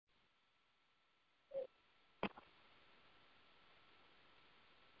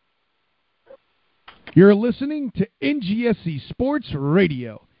You're listening to NGSC Sports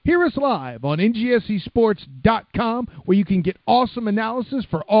Radio. Hear us live on ngscsports.com, where you can get awesome analysis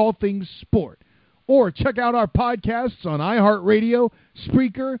for all things sport. Or check out our podcasts on iHeartRadio,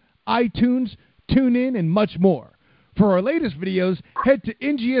 Spreaker, iTunes, TuneIn, and much more. For our latest videos, head to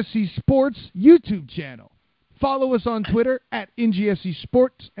NGSC Sports YouTube channel. Follow us on Twitter at NGSC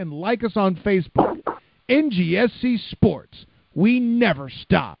Sports and like us on Facebook. NGSC Sports. We never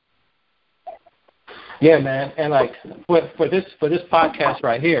stop. Yeah, man, and like for this podcast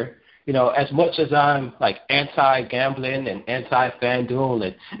right here, you know, as much as I'm like anti-gambling and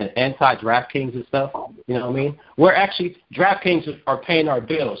anti-FanDuel and anti-DraftKings and stuff, you know what I mean? We're actually DraftKings are paying our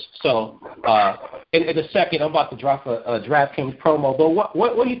bills. So in a second, I'm about to drop a DraftKings promo. But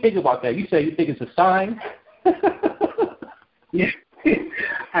what do you think about that? You say you think it's a sign? Yeah,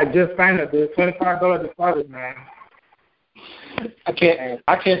 I just signed up. There's $25 deposit, man. I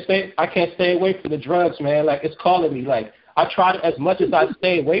can't stay away from the drugs, man. Like, it's calling me. Like, I try to, as much as I try to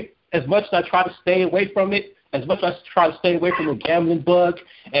stay away from it, as much as I try to stay away from the gambling bug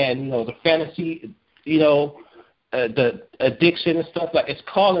and, you know, the fantasy, you know, the addiction and stuff. Like, it's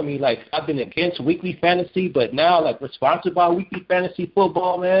calling me. Like, I've been against weekly fantasy, but now, like, we're sponsored by weekly fantasy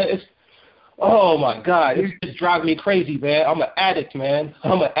football, man. It's, oh my God, it's driving me crazy, man. I'm an addict, man.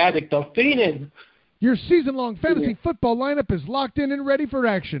 I'm fiending. Your season-long fantasy football lineup is locked in and ready for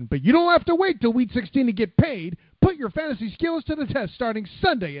action, but you don't have to wait till Week 16 to get paid. Put your fantasy skills to the test starting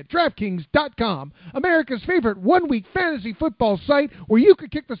Sunday at DraftKings.com, America's favorite one-week fantasy football site where you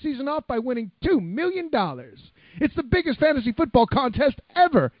could kick the season off by winning $2 million. It's the biggest fantasy football contest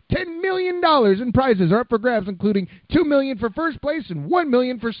ever. $10 million in prizes are up for grabs, including $2 million for first place and $1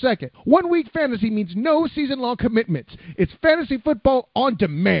 million for second. 1 week fantasy means no season-long commitments. It's fantasy football on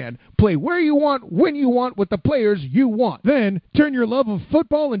demand. Play where you want, when you want, with the players you want. Then turn your love of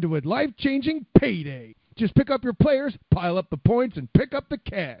football into a life-changing payday. Just pick up your players, pile up the points, and pick up the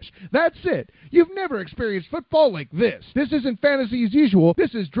cash. That's it. You've never experienced football like this. This isn't fantasy as usual.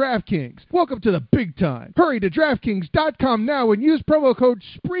 This is DraftKings. Welcome to the big time. Hurry to DraftKings.com now and use promo code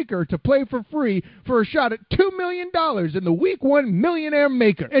SPREAKER to play for free for a shot at $2 million in the Week 1 Millionaire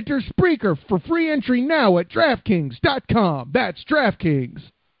Maker. Enter Spreaker for free entry now at DraftKings.com. That's DraftKings.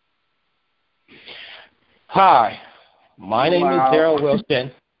 Hi, my name is Daryl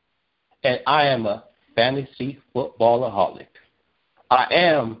Wilson, and I am a fantasy footballaholic. I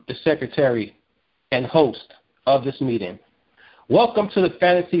am the secretary and host of this meeting. Welcome to the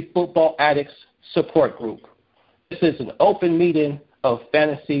Fantasy Football Addicts Support Group. This is an open meeting of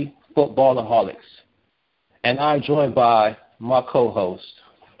fantasy footballaholics, and I'm joined by my co-host,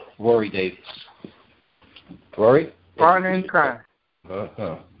 Rory Davis. Rory? Partner in crime.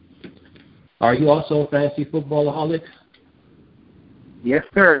 Are you also a fantasy footballaholic? Yes,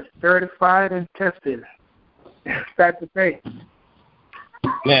 sir. Certified and tested. Sad to say.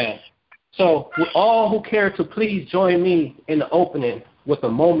 Man. So, with all who care to please join me in the opening with a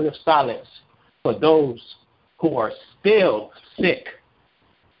moment of silence for those who are still sick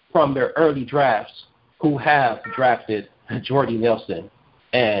from their early drafts, who have drafted Jordy Nelson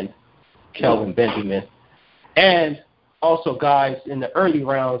and Kelvin Benjamin, and also guys in the early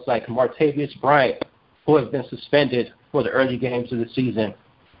rounds like Martavius Bryant, who have been suspended for the early games of the season.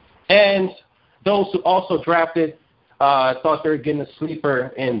 And those who also drafted, thought they were getting a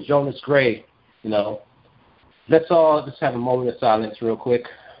sleeper in Jonas Gray. You know, let's all just have a moment of silence real quick.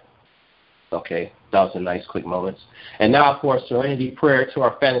 Okay, that was a nice quick moment. And now, for a serenity prayer to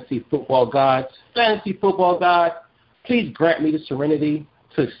our fantasy football gods. Fantasy football God, please grant me the serenity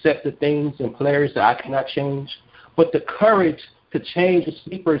to accept the things and players that I cannot change, but the courage to change the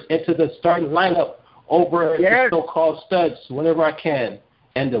sleepers into the starting lineup over the so-called studs whenever I can,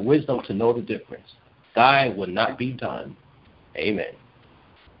 and the wisdom to know the difference. Thy will not be done. Amen.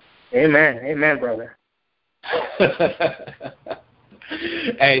 Amen. Amen, brother.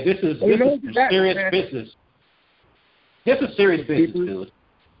 Hey, this is serious business. This is serious business, dude.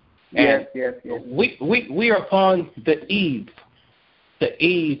 And yes. We are upon the eve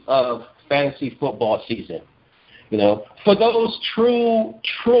of fantasy football season. You know, for those true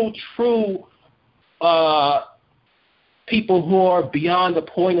people who are beyond the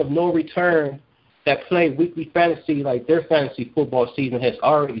point of no return that play weekly fantasy, like their fantasy football season has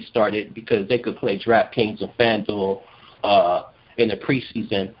already started because they could play DraftKings and FanDuel in the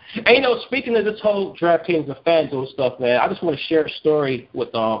preseason. And, you know, speaking of this whole DraftKings and FanDuel stuff, man, I just want to share a story with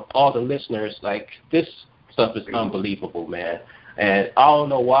all the listeners. Like, this stuff is unbelievable, man. And I don't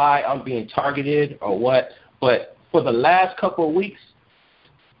know why I'm being targeted or what, but for the last couple of weeks,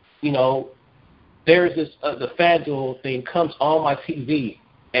 you know, there's this the FanDuel thing comes on my TV,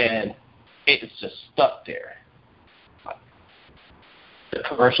 and it's just stuck there. The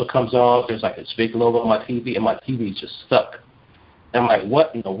commercial comes on, there's like this big logo on my TV, and my TV is just stuck. And I'm like,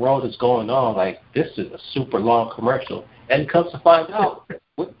 what in the world is going on? Like, this is a super long commercial. And it comes to find out,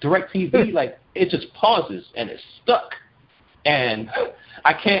 with DirecTV, like, it just pauses and it's stuck. And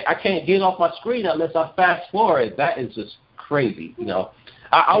I can't get off my screen unless I fast forward. That is just crazy, you know.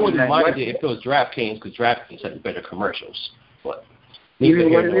 I wouldn't mind it if it was DraftKings, because DraftKings had better commercials. But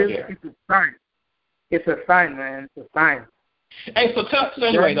even what it is, it's a sign. It's a sign, man. It's a sign. Hey, so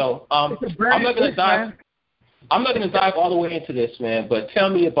anyway though, I'm not gonna dive all the way into this, man. But tell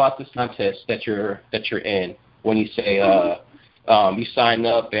me about this contest that you're in. When you say you sign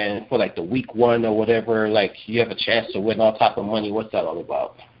up and for like the week 1 or whatever, like you have a chance to win all type of money. What's that all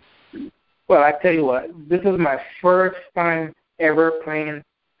about? Well, I tell you what, this is my first time ever playing.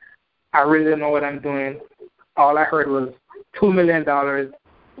 I really don't know what I'm doing. All I heard was $2 million, $1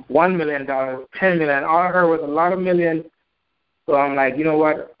 million, $10 million. All I heard was a lot of millions. So I'm like, you know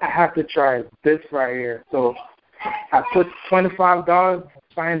what? I have to try this right here. So I put $25,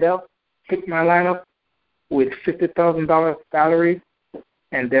 signed up, picked my lineup with $50,000 salary,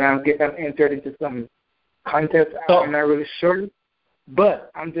 and then I'm entered into some contest. I'm not really sure,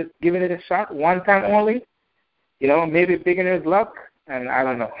 but I'm just giving it a shot, one time only. You know, maybe beginner's luck, and I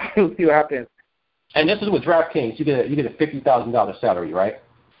don't know. We'll see what happens. And this is with DraftKings. You get a $50,000 salary, right?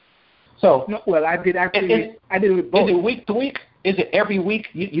 So no, well, I did it with both. Is it week to week? Is it every week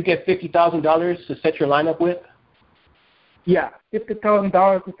you get $50,000 to set your lineup with? Yeah,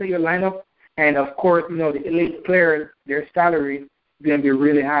 $50,000 to set your lineup, and of course, you know, the elite players, their salary is going to be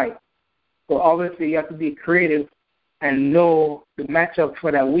really high. So obviously, you have to be creative and know the matchup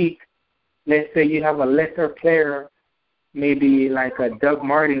for that week. Let's say you have a lesser player, maybe like a Doug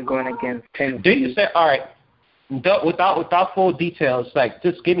Martin going against Tennessee. Do you say, all right, without full details, like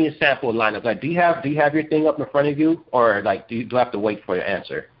just give me a sample lineup. Like, do you have your thing up in front of you, or like do you have to wait for your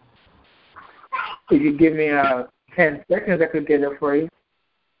answer? If you give me 10 seconds, I could get it for you.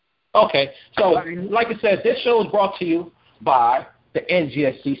 Okay, so like I said, this show is brought to you by the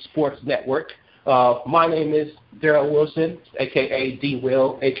NGSC Sports Network. My name is Daryl Wilson, a.k.a.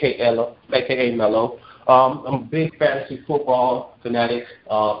 D-Will, a.k.a. Mello. I'm a big fantasy football fanatic.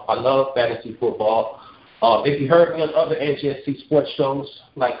 I love fantasy football. If you heard me on other NGSC sports shows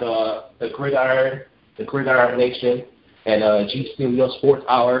like the Gridiron Nation, and G Studio Sports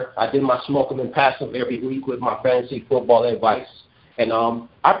Hour, I did my smoking and passing every week with my fantasy football advice. And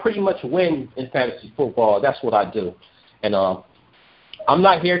I pretty much win in fantasy football. That's what I do. And I'm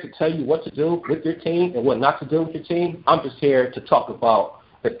not here to tell you what to do with your team and what not to do with your team. I'm just here to talk about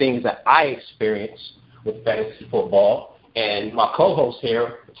the things that I experience with fantasy football. And my co-host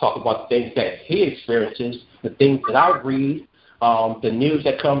here will talk about the things that he experiences, the things that I read, the news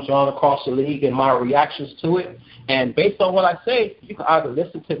that comes on across the league and my reactions to it. And based on what I say, you can either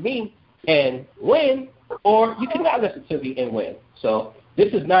listen to me and win, or you cannot listen to me and win. So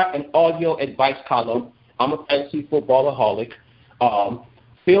this is not an audio advice column. I'm a fantasy footballaholic.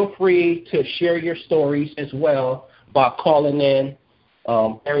 Feel free to share your stories as well by calling in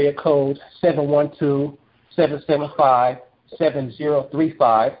area code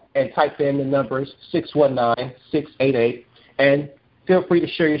 712-775-7035 and type in the numbers 619-688. And feel free to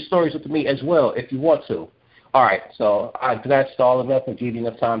share your stories with me as well if you want to. All right, so did I stall enough and give you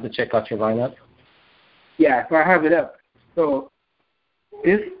enough time to check out your lineup? Yeah, so I have it up. So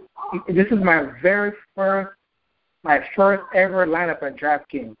this is my first ever lineup at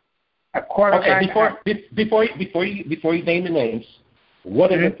DraftKings. A quarterback. Okay, before you name the names,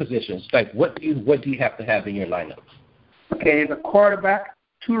 what are the positions? Like, what do you have to have in your lineup? Okay, the quarterback,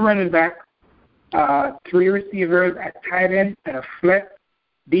 2 running backs, 3 receivers, a tight end, and a flex,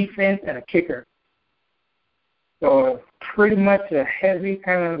 defense, and a kicker. So pretty much a heavy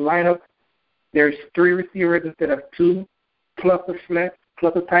kind of lineup. There's 3 receivers instead of 2, plus a flex,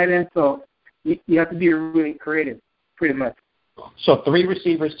 plus a tight end. So you have to be really creative, pretty much. So 3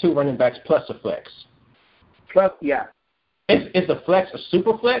 receivers, 2 running backs, plus a flex. Plus, yeah. Is the flex a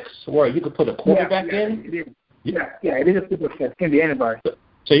super flex, where you could put a quarterback in? It is. Yeah, it is a super flex. It can be anybody.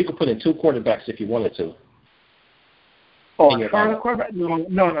 So you could put in 2 quarterbacks if you wanted to. Oh, a quarterback? No.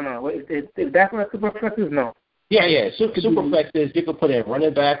 If that's what a super flex is, no. Yeah. Super flex is you could put in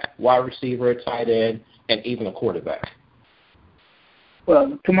running back, wide receiver, tight end, and even a quarterback.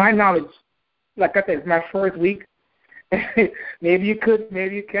 Well, to my knowledge, like I said, it's my first week. Maybe you could,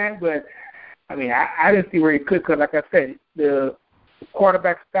 maybe you can't, but I mean, I didn't see where you could because, like I said, the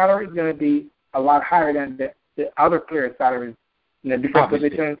quarterback salary is going to be a lot higher than the other players' salaries in the different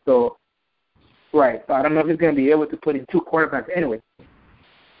positions. So, right. So I don't know if he's going to be able to put in 2 quarterbacks anyway.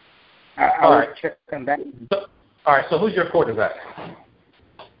 I All will right. check on that. All right, so who's your quarterback?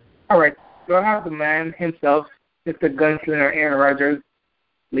 All right, so I have the man himself, Mr. Gunslinger Aaron Rodgers,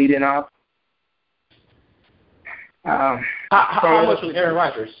 leading off. How much was Aaron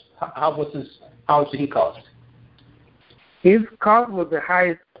Rodgers? How much did he cost? His cost was the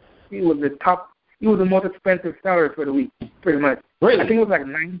highest. He was the top. He was the most expensive salary for the week, pretty much. Really? I think it was like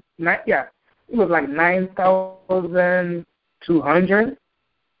nine. Yeah, it was like 9,200.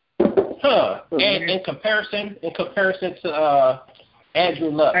 Huh. And in comparison to Andrew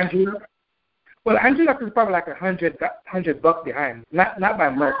Luck. Well, Andrew Luck is probably like $100 behind. Not by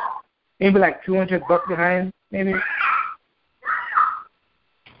much. Maybe like $200 behind. Maybe.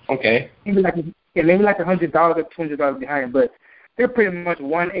 Okay. Maybe like $100 or $200 behind. But they're pretty much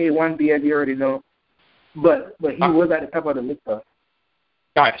 1A, 1B, as you already know. But he was at the top of the list, though.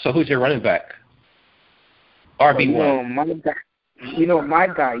 All right. So who's your running back? RB1. My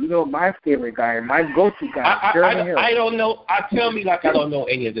guy. You know my favorite guy. My go-to guy. Jeremy Hill. I don't know. Tell me like I don't know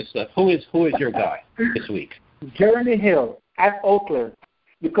any of this stuff. Who is your guy this week? Jeremy Hill at Oakland.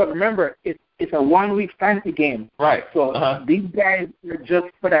 Because remember, it's a 1 week fantasy game. Right. So these guys are just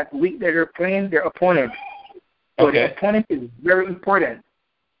for that week that they're playing their opponent. So their opponent is very important.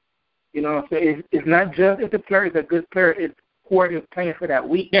 You know, so it's not just if the player is a good player, it's who are you playing for that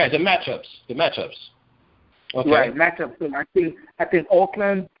week. Yeah, the matchups. Okay. Right, matchups. So I think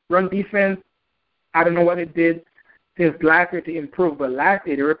Oakland run defense, I don't know what it did since last year to improve, but last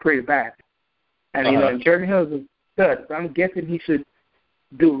year they were pretty bad. And Jeremy Hill is a stud, so I'm guessing he should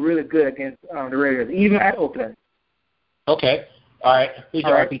do really good against the Raiders, even at Oakland. Okay. All right. Who's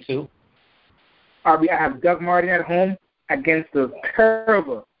your RB2? I have Doug Martin at home against the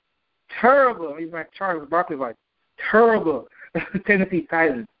terrible, even like Charles Barkley like terrible Tennessee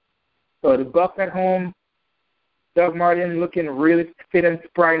Titans. So the Bucs at home, Doug Martin looking really fit and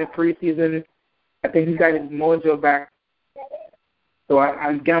spry in the preseason. I think he's got his mojo back. So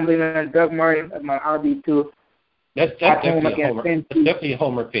I'm gambling on Doug Martin as my RB2. That's definitely a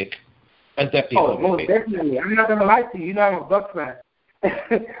homer pick. That's definitely a homer pick. Definitely. I'm not going to lie to you. You know I'm a Bucs fan.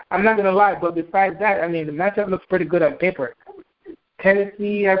 I'm not going to lie. But besides that, I mean, the matchup looks pretty good on paper.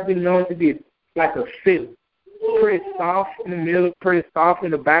 Tennessee has been known to be like a sieve. Pretty soft in the middle, pretty soft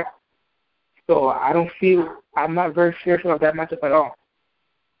in the back. So I'm not very fearful of that matchup at all.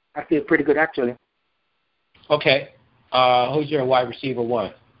 I feel pretty good, actually. Okay. Who's your wide receiver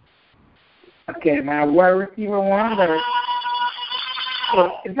one? Okay, my wide receiver one,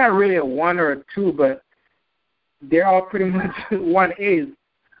 it's not really a 1 or a 2, but they're all pretty much 1As.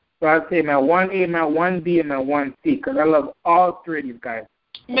 So I'd say my 1A, my 1B, and my 1C, because I love all three of these guys.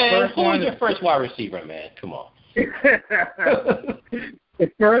 Man, who's your first wide receiver, man? Come on. The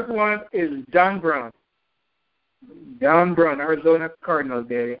first one is John Brown. John Brown, Arizona Cardinals,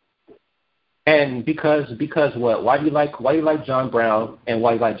 baby. And because what? Why do you like John Brown, and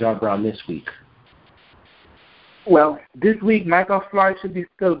why do you like John Brown this week? Well, this week Michael Floyd should be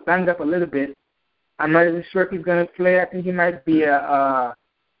still banged up a little bit. I'm not even sure if he's going to play. I think he might be a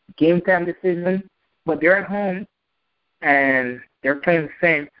game time decision. But they're at home, and they're playing the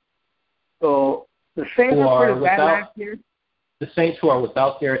Saints. So the Saints were pretty bad last year. The Saints who are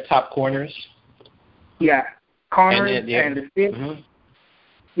without their top corners. Yeah, corners and the Saints. Mm-hmm.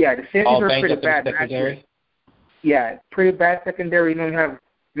 Yeah, the Saints were pretty bad last year. Yeah, pretty bad secondary. You don't have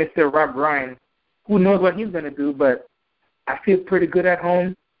Mr. Rob Ryan. Who knows what he's going to do, but I feel pretty good at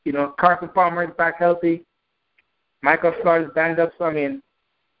home. You know, Carson Palmer is back healthy. Michael Floyd is banged up, so, I mean,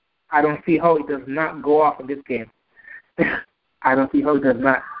 I don't see how he does not go off in this game. I don't see how he does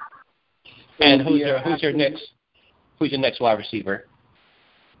not. And who's your next wide receiver?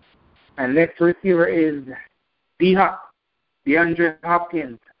 And next receiver is DeAndre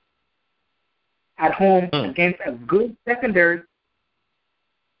Hopkins. At home against a good secondary,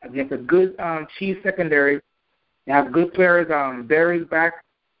 against a good Chiefs secondary. They have good players. Barry's back.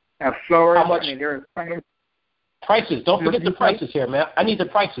 They have Flowers. How much? I mean, they're prices. Don't forget the prices here, man. I need the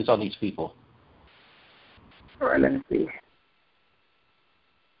prices on these people. All right, let me see.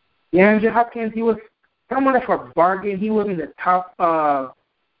 DeAndre Hopkins, he was somewhat of a bargain. He wasn't the top.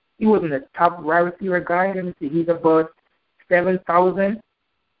 He wasn't the top wide receiver guy. Let me see. He's about 7,000,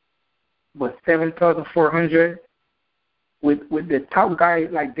 but 7,400. With the top guy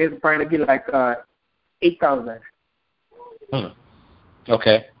like this, probably be like 8,000.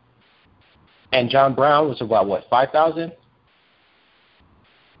 Okay. And John Brown was about what, 5,000?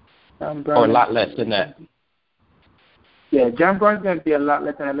 Or a lot less than that. Yeah, John Brown's going to be a lot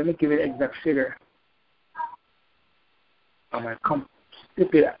less than that. Let me give you the exact figure. I'm going to come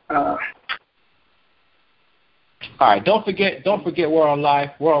stupid. All right, don't forget we're on live.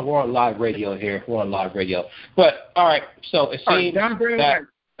 We're on live radio here. We're on live radio. But all right, so it seems John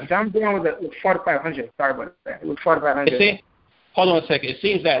Brown with 4,500. Sorry about that. It was 4,500. Hold on a second. It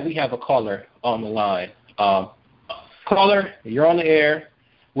seems that we have a caller on the line. Caller, you're on the air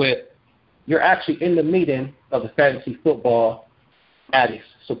you're actually in the meeting of the Fantasy Football Addicts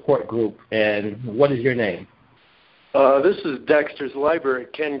Support Group. And what is your name? This is Dexter's Library.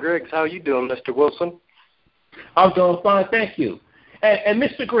 Ken Griggs. How you doing, Mr. Wilson? I'm doing fine, thank you. And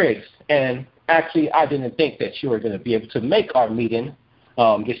Mr. Griggs, and actually I didn't think that you were going to be able to make our meeting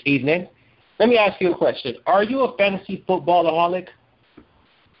this evening. Let me ask you a question. Are you a fantasy football-aholic?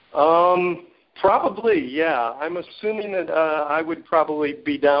 Probably, yeah. I'm assuming that I would probably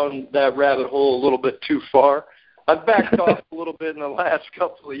be down that rabbit hole a little bit too far. I've backed off a little bit in the last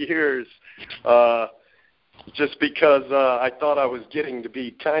couple of years just because I thought I was getting to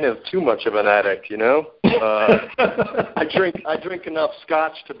be kind of too much of an addict, you know? I drink enough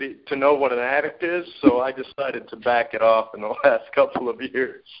scotch to know what an addict is, so I decided to back it off in the last couple of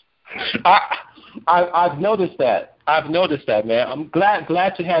years. I've noticed that. Man. I'm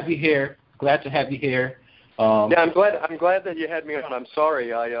glad to have you here. Yeah, I'm glad that you had me on. I'm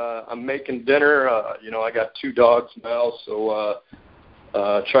sorry. I'm making dinner. I got 2 dogs now, so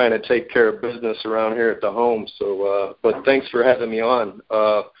trying to take care of business around here at the home. So, but thanks for having me on.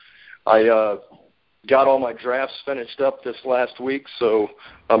 I got all my drafts finished up this last week, so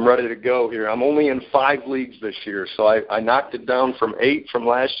I'm ready to go here. I'm only in 5 leagues this year, so I knocked it down from 8 from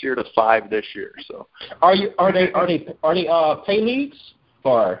last year to 5 this year. So, are they pay leagues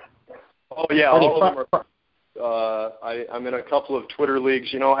or? Oh yeah, all of them are. I'm in a couple of Twitter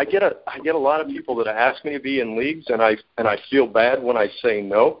leagues. I get a lot of people that ask me to be in leagues, and I feel bad when I say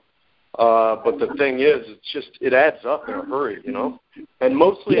no. But the thing is, it adds up in a hurry, And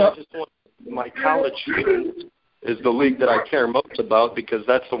mostly, I just want my college league is the league that I care most about because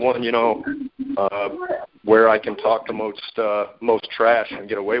that's the one, where I can talk the most trash and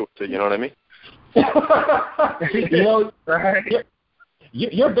get away with it. You know what I mean? Right.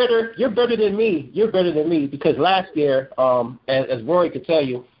 You're better than me because last year, as Rory could tell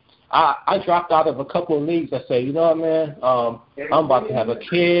you, I dropped out of a couple of leagues. I say, you know what, man, I'm about to have a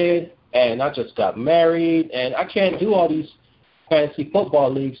kid, and I just got married, and I can't do all these fantasy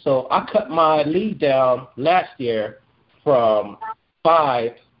football leagues. So I cut my league down last year from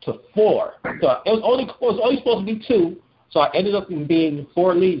 5 to 4. So it was only supposed to be 2. So I ended up in being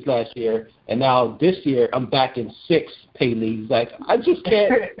 4 leagues last year, and now this year I'm back in 6 pay leagues. Like I just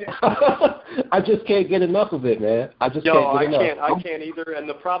can't get enough of it, man. I can't get enough. I can't either. And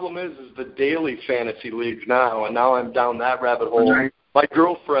the problem is the daily fantasy leagues now, and now I'm down that rabbit hole. My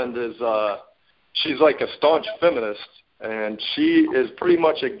girlfriend is she's like a staunch feminist, and she is pretty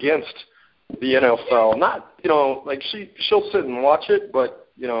much against the NFL. Not like she'll sit and watch it, but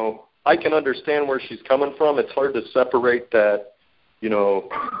I can understand where she's coming from. It's hard to separate that, the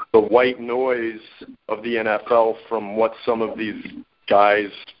white noise of the NFL from what some of these guys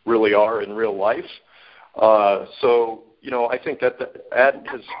really are in real life. So, I think that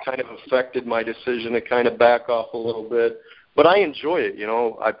has kind of affected my decision to kind of back off a little bit. But I enjoy it.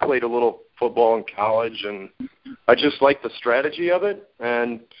 I played a little football in college, and I just like the strategy of it.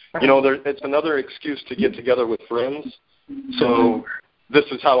 And, it's another excuse to get together with friends. So this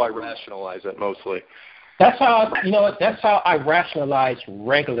is how I rationalize it mostly. That's how I rationalize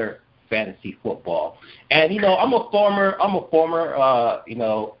regular fantasy football. And I'm a former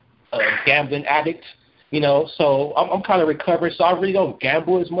gambling addict. So I'm kind of recovered. So I really don't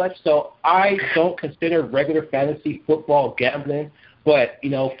gamble as much. So I don't consider regular fantasy football gambling. But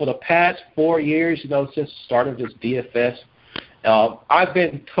for the past 4 years, since the start of this DFS, I've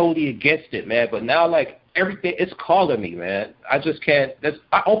been totally against it, man. But now, everything, it's calling me, man. I just can't.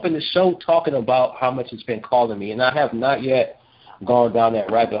 I opened the show talking about how much it's been calling me, and I have not yet gone down that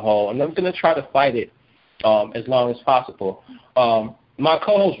rabbit hole. And I'm going to try to fight it as long as possible. My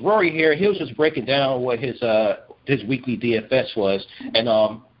co-host Rory here, he was just breaking down what his weekly DFS was,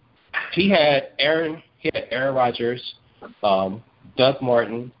 and he had Aaron Rodgers, Doug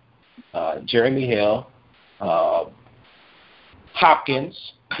Martin, Jeremy Hill,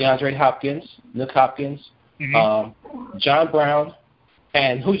 Hopkins, DeAndre Hopkins, Nick Hopkins, John Brown,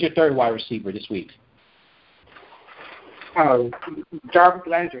 and who's your third wide receiver this week? Jarvis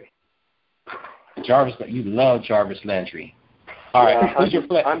Landry. You love Jarvis Landry. All right, who's your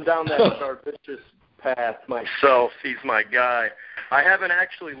flex? I'm down that Jarvis path myself. He's my guy. I haven't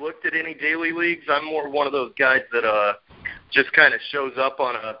actually looked at any daily leagues. I'm more one of those guys that just kind of shows up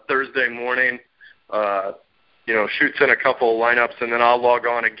on a Thursday morning, shoots in a couple of lineups, and then I'll log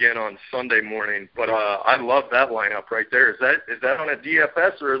on again on Sunday morning. But I love that lineup right there. Is that on a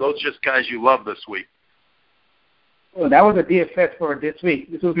DFS, or are those just guys you love this week? Well, that was a DFS for this week.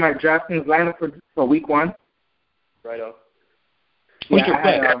 This was my DraftKings lineup for week 1. Right on. What's your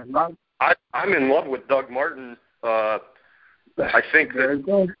pick? I'm in love with Doug Martin. I think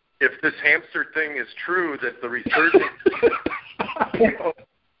that if this hamster thing is true, that the resurgence,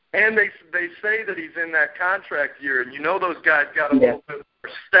 and they say that he's in that contract year, and those guys got a little bit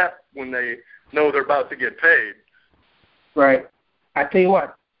more step when they know they're about to get paid. Right. I tell you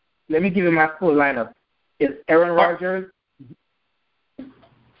what, let me give you my full lineup. It's Aaron Rodgers,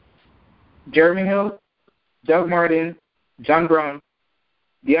 Jeremy Hill, Doug Martin, John Brown,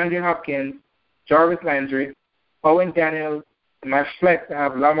 DeAndre Hopkins, Jarvis Landry, Owen Daniels, and my flex, I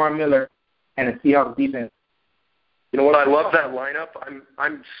have Lamar Miller and the Seahawks defense. You know what? I love that lineup.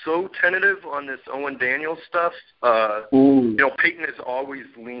 I'm so tentative on this Owen Daniels stuff. Peyton has always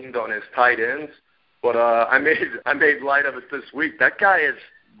leaned on his tight ends, but I made light of it this week. That guy has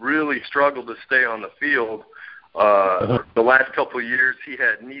really struggled to stay on the field. The last couple of years, he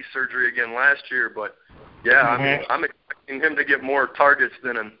had knee surgery again last year, but I'm expecting him to get more targets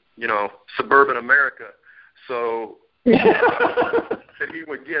than in suburban America. So that he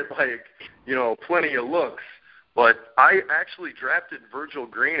would get plenty of looks. But I actually drafted Virgil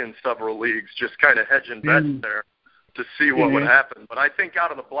Green in several leagues, just kind of hedging bets there to see what would happen. But I think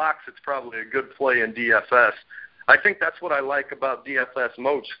out of the blocks, it's probably a good play in DFS. I think that's what I like about DFS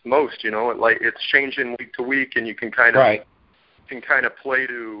most. It's changing week to week, and you can kind of play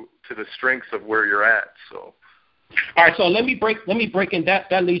to the strengths of where you're at. So, all right. So let me break in that.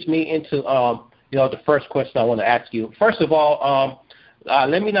 That leads me into the first question I want to ask you. First of all,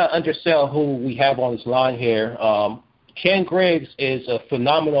 let me not undersell who we have on this line here. Ken Griggs is a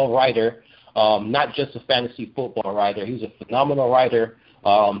phenomenal writer, not just a fantasy football writer. He's a phenomenal writer.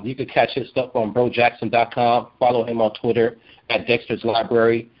 You can catch his stuff on brojackson.com. Follow him on Twitter at Dexter's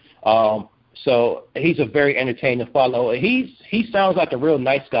Library. So he's a very entertaining follow. He sounds like a real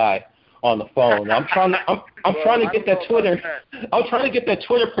nice guy on the phone. I'm trying to get that Twitter. I'm trying to get that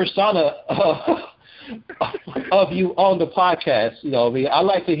Twitter persona of you on the podcast. I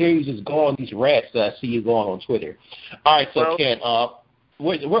like to hear you just go on these rants that I see you going on Twitter. All right, so Ken,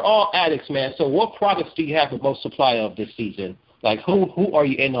 we're all addicts, man. So what products do you have the most supply of this season? Like, who are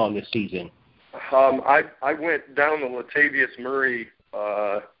you in on this season? I went down the Latavius Murray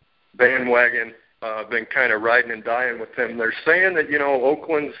bandwagon. Been kind of riding and dying with him. They're saying that,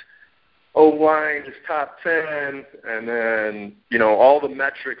 Oakland's O-line is top 10, and then, all the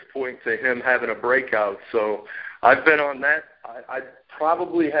metrics point to him having a breakout. So I've been on that. I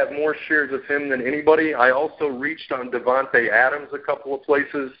probably have more shares of him than anybody. I also reached on Devontae Adams a couple of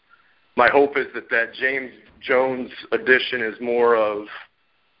places. My hope is that James Jones addition is more of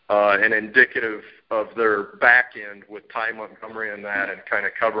an indicative of their back end with Ty Montgomery and that, and kind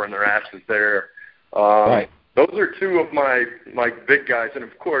of covering their asses there. Right. Those are two of my big guys, and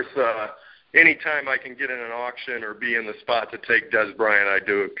of course, anytime I can get in an auction or be in the spot to take Des Bryant, I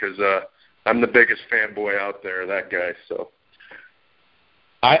do it because I'm the biggest fanboy out there, that guy. So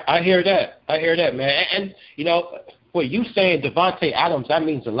I hear that. I hear that, man. And for you saying Devontae Adams, that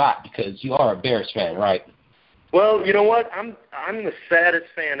means a lot because you are a Bears fan, right? Well, you know what? I'm the saddest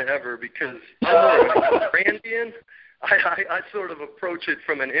fan ever because I'm more of a Randian. I sort of approach it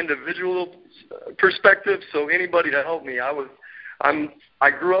from an individual perspective. So anybody to help me,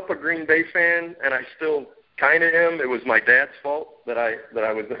 I grew up a Green Bay fan, and I still kind of am. It was my dad's fault that I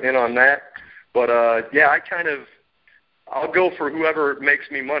was in on that. But I'll go for whoever makes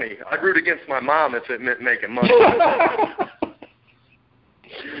me money. I'd root against my mom if it meant making money.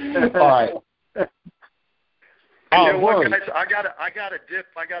 All right. You know what, guys? I gotta dip.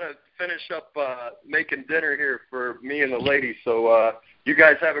 I gotta finish up making dinner here for me and the ladies. So you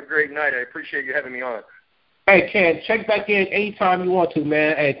guys have a great night. I appreciate you having me on. Hey, Ken, check back in anytime you want to,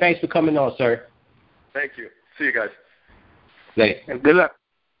 man. Hey, thanks for coming on, sir. Thank you. See you guys. Hey. Good luck.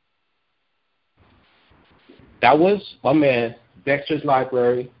 That was my man, Dexter's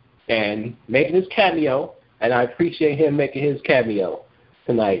Library, and making his cameo, and I appreciate him making his cameo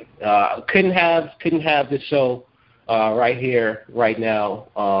tonight. Couldn't have this show right here, right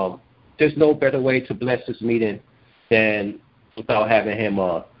now. There's no better way to bless this meeting than without having him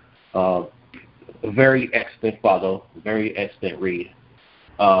on. A very excellent follow, very excellent read.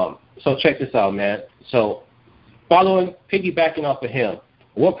 So check this out, man. So piggybacking off of him,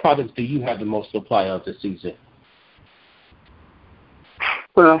 what products do you have the most supply of this season?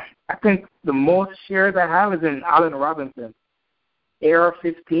 Well, I think the most shares I have is in Allen Robinson.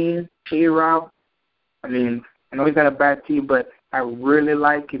 AR-15, A-Route. I mean, I know he's got a bad team, but I really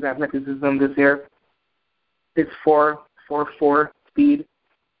like his athleticism this year. 6'4", 4'4", speed.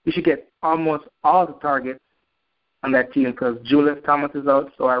 He should get almost all the targets on that team because Julius Thomas is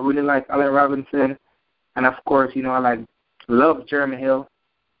out, so I really like Allen Robinson. And, of course, I love Jeremy Hill.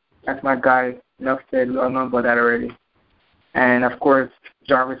 That's my guy. Enough said. We all know about that already. And, of course,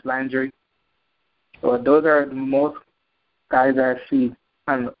 Jarvis Landry. So those are the most guys that I see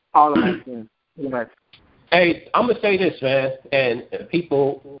on all of my teams, pretty much. Hey, I'm gonna say this, man, and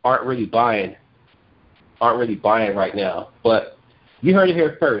people aren't really buying right now. But you heard it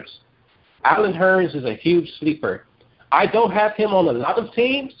here first. Allen Hurns is a huge sleeper. I don't have him on a lot of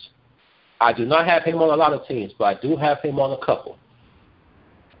teams. I do not have him on a lot of teams, but I do have him on a couple.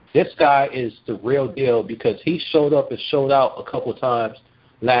 This guy is the real deal because he showed up and showed out a couple times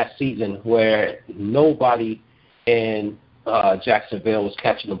last season where nobody in Jacksonville was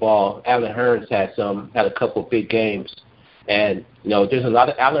catching the ball. Allen Hurns had a couple big games. And, there's a lot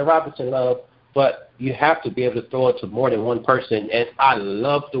of Allen Robinson love, but you have to be able to throw it to more than one person. And I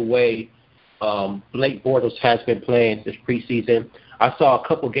love the way Blake Bortles has been playing this preseason. I saw a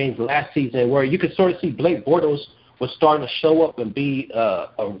couple games last season where you could sort of see Blake Bortles was starting to show up and be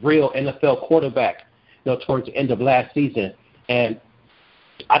a real NFL quarterback, towards the end of last season. And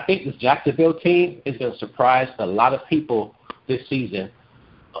I think this Jacksonville team is going to surprise a lot of people this season.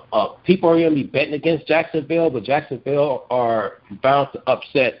 People are going to be betting against Jacksonville, but Jacksonville are bound to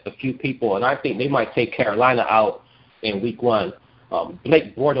upset a few people, and I think they might take Carolina out in week 1.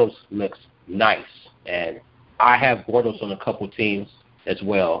 Blake Bortles looks nice, and I have Bortles on a couple teams as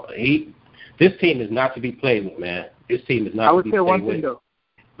well. This team is not to be played with, man. This team is not to be played with. I would say one thing, though.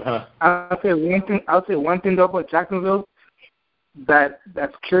 I'll say one thing, though, about Jacksonville that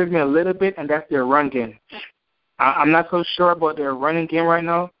scares me a little bit, and that's their run game. I'm not so sure about their running game right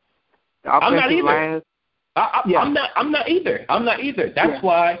now. I'm not either. I'm not either. That's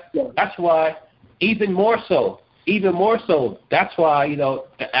why even more so. That's why,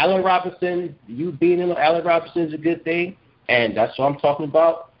 Allen Robinson, you being in Allen Robinson is a good thing, and that's what I'm talking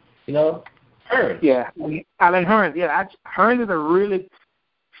about, Hurns. Yeah, Allen Hurns. Yeah, Hurns is a really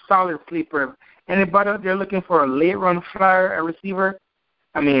solid sleeper. Anybody out there looking for a late-run flyer, a receiver,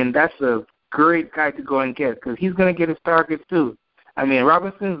 that's a great guy to go and get because he's going to get his targets too.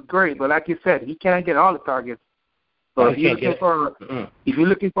 Robinson's great, but like you said, he can't get all the targets. So if you're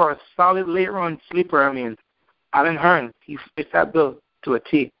looking for a solid late-run sleeper, Allen Hurns, he fits that bill to a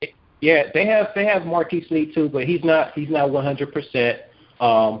T. Yeah, they have Marquise Lee too, but he's not 100%.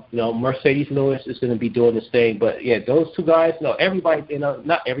 Mercedes Lewis is going to be doing this thing, but yeah, those two guys. Everybody,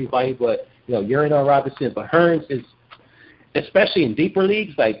 not everybody, but Uriel Robinson, but Hurns is, especially in deeper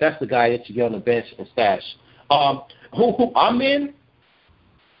leagues, like that's the guy that you get on the bench and stash. Who I'm in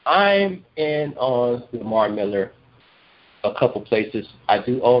on Lamar Miller a couple places. I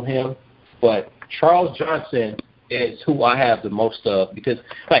do own him, but Charles Johnson is who I have the most of because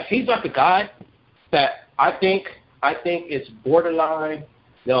he's like a guy that I think is borderline,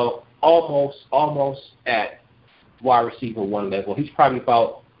 almost at wide receiver 1 level. He's probably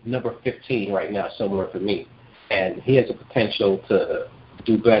about number 15 right now somewhere for me. And he has the potential to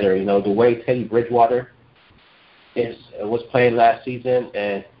do better. The way Teddy Bridgewater was playing last season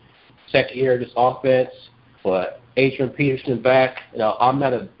and second year of this offense, but Adrian Peterson back. I'm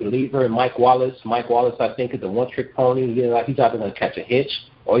not a believer in Mike Wallace. Mike Wallace, I think, is a one-trick pony. He's either going to catch a hitch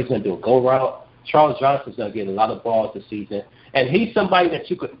or he's going to do a go route. Charles Johnson's going to get a lot of balls this season. And he's somebody that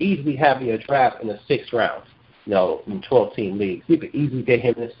you could easily have in your draft in the 6th round, in 12-team leagues. You could easily get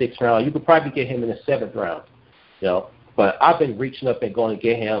him in the 6th round. You could probably get him in the 7th round. But I've been reaching up and going to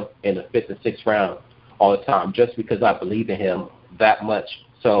get him in the 5th and 6th round all the time just because I believe in him that much.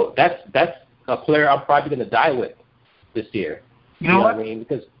 So that's a player I'm probably going to die with this year. You know what I mean?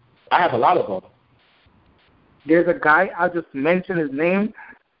 Because I have a lot of them. There's a guy, I'll just mention his name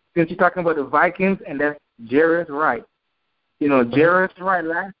since you're talking about the Vikings, and that's Jarvis Wright. Jarvis Wright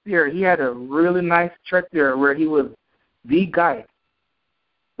last year, he had a really nice stretch there where he was the guy.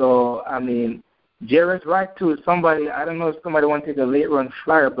 So, Jarvis Wright, too, is somebody, I don't know if somebody wants to take a late-run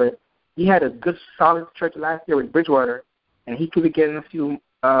flyer, but he had a good, solid stretch last year with Bridgewater, and he could be getting a few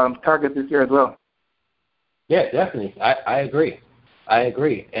targets this year as well. Yeah, definitely. I agree.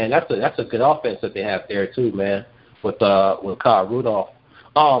 And that's a good offense that they have there, too, man, with Kyle Rudolph.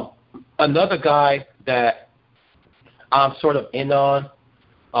 Another guy that I'm sort of in on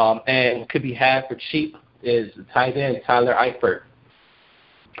and could be had for cheap is the tight end, Tyler Eifert.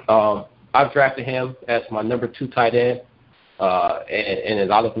 I've drafted him as my number 2 tight end in a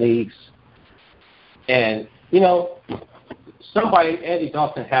lot of leagues. And, Andy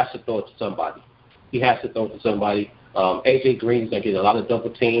Dalton has to throw it to somebody. he has to throw to somebody. A.J. Green's going to get a lot of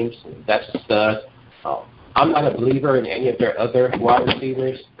double teams. That's a stud. I'm not a believer in any of their other wide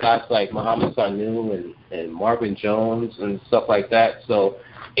receivers, guys like Mohamed Sanu and Marvin Jones and stuff like that. So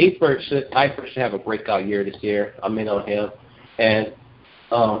Eifert should have a breakout year this year. I'm in on him. And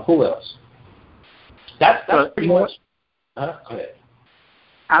who else? That's pretty much. Go ahead.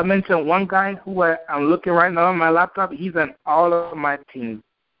 I mentioned one guy who I'm looking right now on my laptop. He's on all of my teams,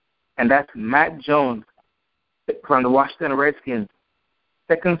 and that's Matt Jones from the Washington Redskins.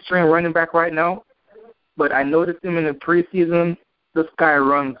 Second string running back right now, but I noticed him in the preseason. This guy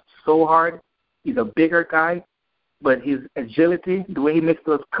runs so hard. He's a bigger guy, but his agility, the way he makes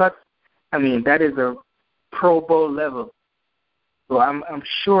those cuts, I mean, that is a Pro Bowl level. So I'm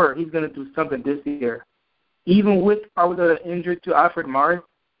sure he's going to do something this year. Even with or without an injury to Alfred Morris,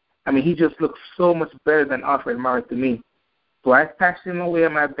 I mean, he just looks so much better than Alfred Morris to me. So I stashed him away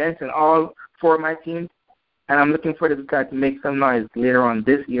on my bench in all 4 of my teams, and I'm looking for this guy to make some noise later on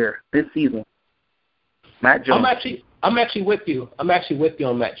this season. Matt Jones. I'm actually with you. I'm actually with you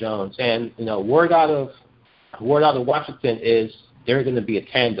on Matt Jones. And word out of Washington is they're going to be a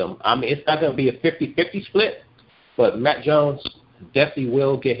tandem. I mean, it's not going to be a 50-50 split, but Matt Jones definitely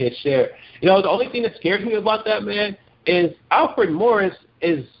will get his share. The only thing that scares me about that, man, is Alfred Morris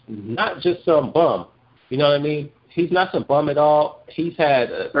is not just some bum. You know what I mean? He's not some bum at all. He's had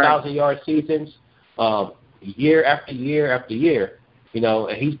 1,000-yard seasons year after year after year.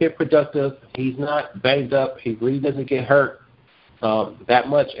 And he's been productive. He's not banged up. He really doesn't get hurt that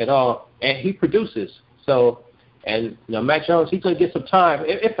much at all, and he produces. So, Matt Jones, he's going to get some time.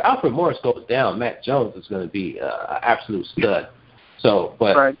 If Alfred Morris goes down, Matt Jones is going to be an absolute stud. So,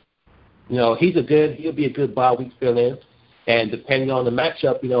 but he'll be a good bye week fill-in, and depending on the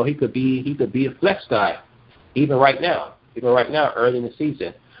matchup, he could be a flex guy, even right now, early in the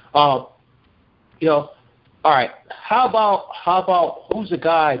season. All right. How about who's a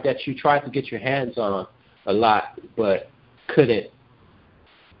guy that you tried to get your hands on a lot but couldn't?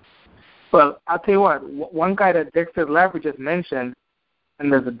 Well, I'll tell you what. One guy that Dexter Lavery just mentioned,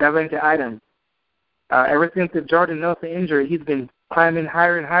 and there's a Davante Adams. Ever since the Jordan Nelson injury, he's been climbing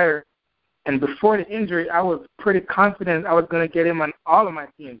higher and higher. And before the injury, I was pretty confident I was going to get him on all of my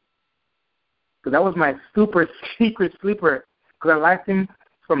teams. Because that was my super secret sleeper. Because I liked him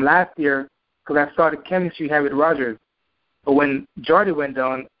from last year because I saw the chemistry he had with Rodgers. But when Jordy went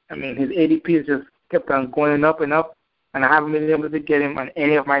down, I mean, his ADP just kept on going up and up, and I haven't been able to get him on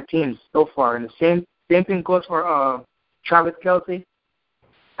any of my teams so far. And the same thing goes for Travis Kelce.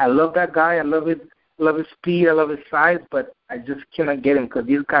 I love that guy. I love his speed. I love his size, but I just cannot get him because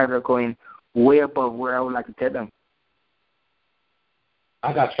these guys are going way above where I would like to get them.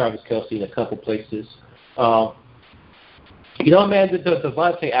 I got Travis Kelce in a couple places. Man, the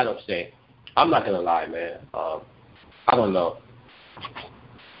Davante Adams thing, I'm not going to lie, man. I don't know.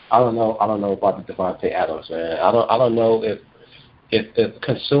 I don't know about the Davante Adams, man. I don't know if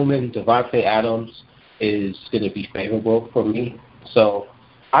consuming Davante Adams is going to be favorable for me. So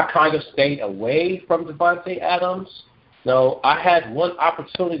I kind of stayed away from Davante Adams. I had one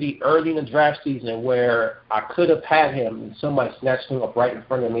opportunity early in the draft season where I could have had him, and somebody snatched him up right in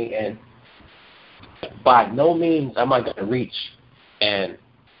front of me, and by no means am I going to reach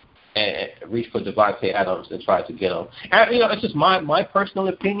reach for Davante Adams and try to get him. And, it's just my personal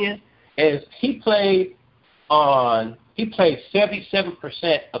opinion is he played 77%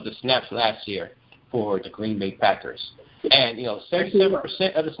 of the snaps last year for the Green Bay Packers. And,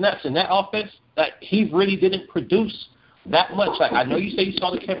 77% of the snaps in that offense, he really didn't produce that much. I know you say you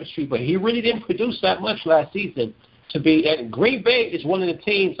saw the chemistry, but he really didn't produce that much last season to be. And Green Bay is one of the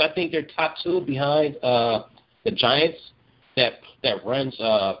teams, I think they're top 2 behind the Giants that runs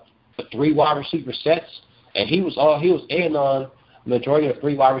the 3 wide receiver sets, and he was in on the majority of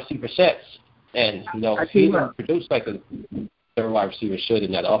 3 wide receiver sets, and he didn't produce like a 3rd wide receiver should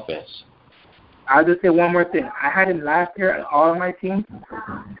in that offense. I'll just say one more thing. I had him last year on all of my teams,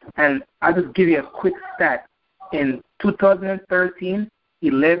 and I'll just give you a quick stat. In 2013, he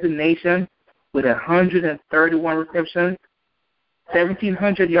led the nation with 131 receptions,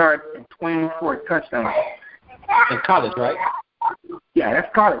 1,700 yards, and 24 touchdowns. In college, right? Yeah, that's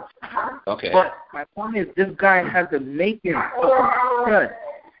college. Okay. But my point is, this guy has the making of a stud.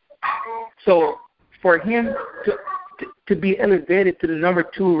 So for him to be elevated to the number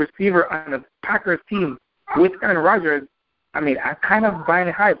 2 receiver on the Packers team with Aaron Rodgers, I mean, I kind of buying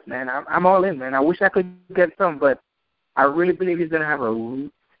the hype, man. I'm all in, man. I wish I could get some, but I really believe he's going to have a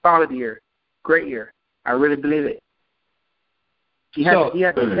solid year, great year. I really believe it. He has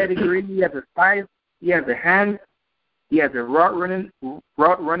the pedigree, he has the size, he has the hands, he has the route running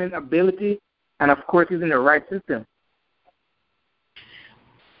ability. And, of course, he's in the right system.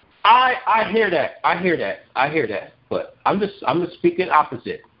 I hear that. But I'm just speaking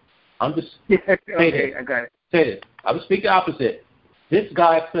opposite. I'm just okay, I got it. Say it. I'm speaking opposite. This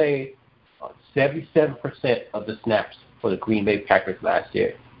guy played 77% of the snaps for the Green Bay Packers last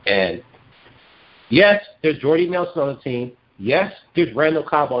year. And yes, there's Jordy Nelson on the team. Yes, there's Randall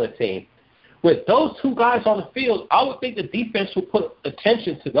Cobb on the team. With those two guys on the field, I would think the defense would put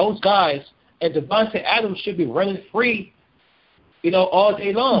attention to those guys, and Devontae Adams should be running free, all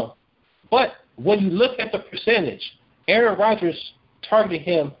day long. But when you look at the percentage, Aaron Rodgers targeted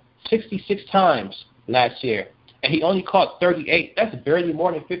him 66 times last year, and he only caught 38. That's barely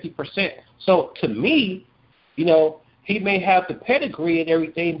more than 50%. So to me, he may have the pedigree and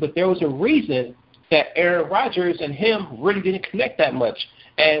everything, but there was a reason that Aaron Rodgers and him really didn't connect that much.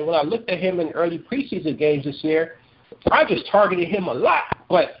 And when I looked at him in early preseason games this year, Rodgers targeted him a lot,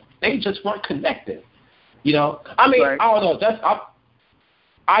 but they just weren't connected. I mean, right. I don't know.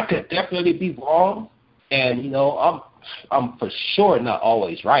 I could definitely be wrong, and I'm for sure not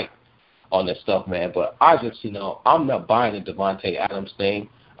always right on this stuff, man. But I just, I'm not buying the Devontae Adams thing.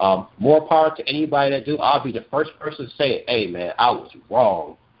 More power to anybody that do. I'll be the first person to say, "Hey, man, I was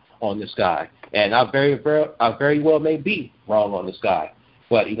wrong on this guy," and I very well may be wrong on this guy.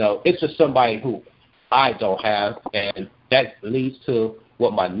 But it's just somebody who I don't have, and that leads to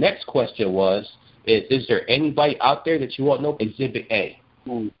what my next question was: Is there anybody out there that you want to know? Exhibit A.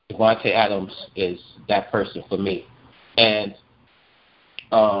 Devontae Adams is that person for me. And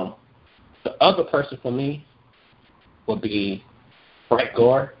the other person for me would be Frank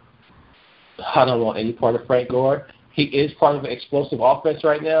Gore. I don't want any part of Frank Gore. He is part of an explosive offense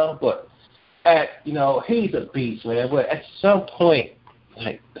right now, but he's a beast, man. But at some point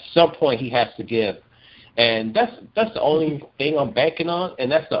he has to give. And that's the only thing I'm banking on,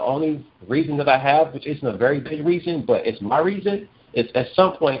 and that's the only reason that I have, which isn't a very big reason, but it's my reason. It's at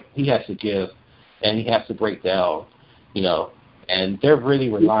some point he has to give, and he has to break down, and they're really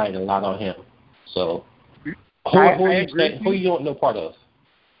relying a lot on him. So who you don't know part of?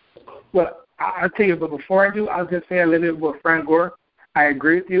 Well, I'll tell you, but before I do, I'll just say a little bit about Frank Gore. I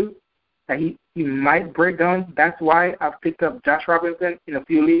agree with you that he might break down. That's why I've picked up Josh Robinson in a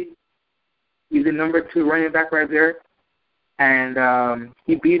few leagues. He's the number 2 running back right there. And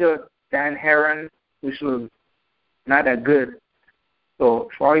he beat a Dan Herron, which was not that good. So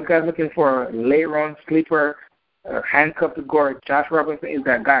for all you guys looking for a late-run sleeper, handcuff to Gore, Josh Robinson is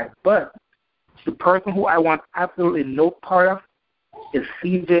that guy. But the person who I want absolutely no part of is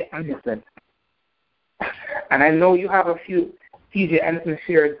C.J. Anderson. And I know you have a few C.J. Anderson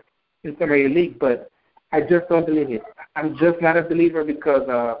shares in some of your league, but I just don't believe it. I'm just not a believer because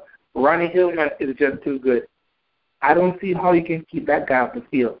Ronnie Hillman is just too good. I don't see how you can keep that guy off the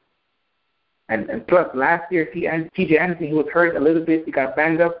field. And plus, last year, T.J. Anderson, he was hurt a little bit. He got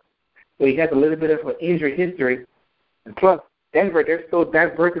banged up, so he has a little bit of an injury history. And plus, Denver, they're so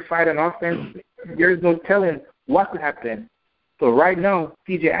diversified on offense, there's no telling what could happen. So right now,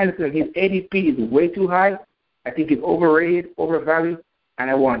 T.J. Anderson, his ADP is way too high. I think he's overrated, overvalued, and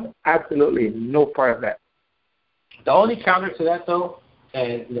I want absolutely no part of that. The only counter to that, though,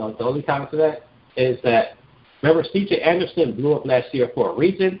 and the only counter to that is that, remember, C.J. Anderson blew up last year for a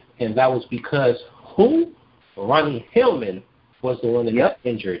reason, and that was because Ronnie Hillman was the one that got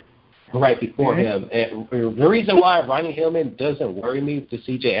injured right before him. And the reason why Ronnie Hillman doesn't worry me with the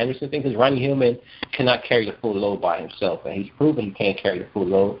C.J. Anderson thing is Ronnie Hillman cannot carry the full load by himself, and he's proven he can't carry the full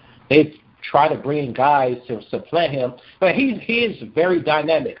load. They've tried to bring in guys to supplant him, but he is very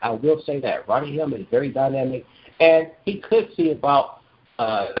dynamic. I will say that. Ronnie Hillman is very dynamic, and he could see about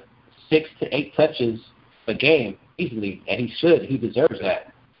 6 to 8 touches a game easily, and he should. He deserves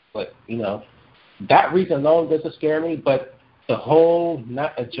that. But, that reason alone doesn't scare me, but the whole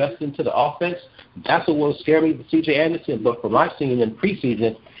not adjusting to the offense, that's what will scare me with C.J. Anderson. But from my seeing in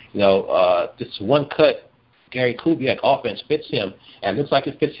preseason, this one-cut Gary Kubiak offense fits him, and looks like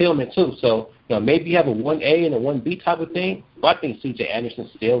it fits Hillman too. So, maybe you have a 1A and a 1B type of thing, but I think C.J. Anderson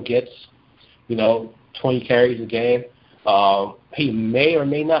still gets, 20 carries a game. He may or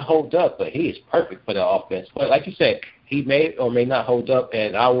may not hold up, but he is perfect for the offense. But like you said, he may or may not hold up,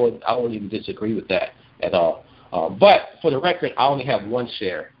 and I won't even disagree with that at all. But for the record, I only have one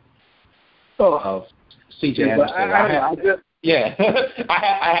share of C.J. Anderson. I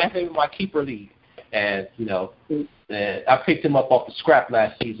have him in my keeper league, and and I picked him up off the scrap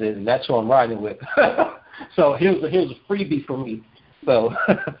last season, and that's who I'm riding with. So he was a freebie for me. So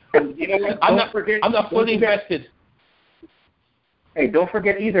I'm not fully invested. Hey, don't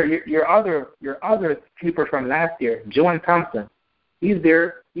forget either your other keeper from last year, Joan Thompson. He's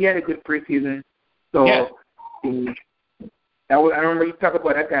there. He had a good preseason. So Yeah. I remember you talked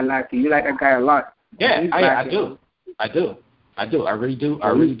about that guy last year. You like that guy a lot. Yeah, I do. I really do. I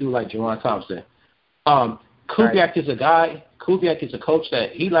really do like Jerron Thompson. Kubiak is a guy. Kubiak is a coach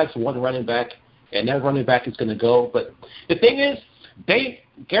that he likes one running back, and that running back is going to go. But the thing is,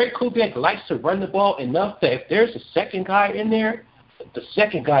 Gary Kubiak likes to run the ball enough that if there's a second guy in there, the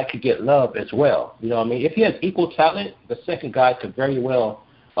second guy could get love as well. You know what I mean? If he has equal talent, the second guy could very well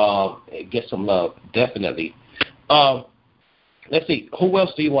get some love, definitely. Let's see. Who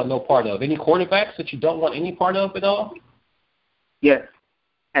else do you want no part of? Any quarterbacks that you don't want any part of at all? Yes.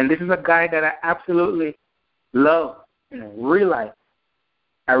 And this is a guy that I absolutely love in real life.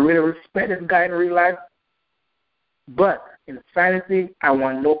 I really respect this guy in real life. But in fantasy, I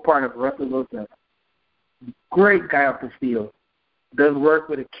want no part of Russell Wilson. Great guy off the field. Does work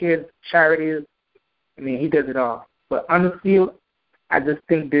with the kids, charities. I mean, he does it all. But on the field, I just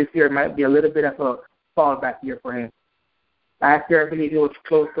think this year might be a little bit of a fallback year for him. Last year, I believe he was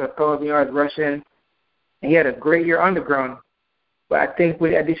close to 1,000 yards rushing, and he had a great year on the ground. But I think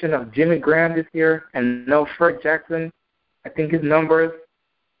with the addition of Jimmy Graham this year and no Fred Jackson, I think his numbers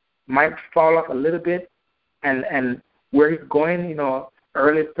might fall off a little bit. And where he's going, you know,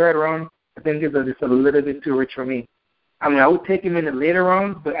 early third round, I think it's just a little bit too rich for me. I mean, I would take him in the later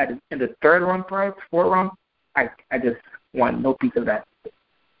rounds, but in the third round, perhaps fourth round, I just want no piece of that.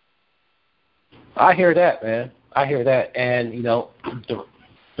 I hear that, man. I hear that. And, you know,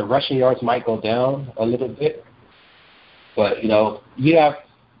 the rushing yards might go down a little bit. But, you know, you have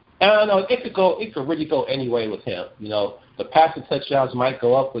 – I don't know. It could really go any way with him. You know, the passing touchdowns might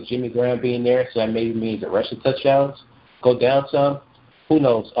go up with Jimmy Graham being there, so that maybe means the rushing touchdowns go down some. Who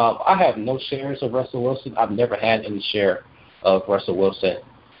knows? I have no shares of Russell Wilson. I've never had any share of Russell Wilson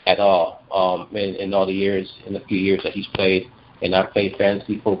at all in all the years, in the few years that he's played. And I've played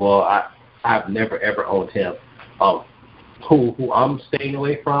fantasy football. I've never, ever owned him. Who I'm staying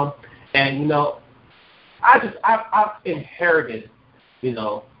away from. And, you know, I've inherited, you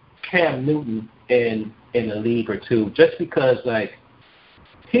know, Cam Newton in a league or two just because, like,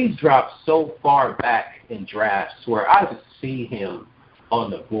 he's dropped so far back in drafts where I just see him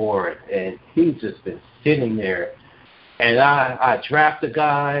on the board, and he's just been sitting there. And I draft a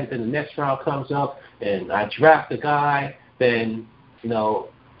guy, then the next round comes up, and I draft a guy, then, you know,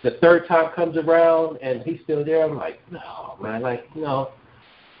 the third time comes around, and he's still there. I'm like, no, man, like, you know,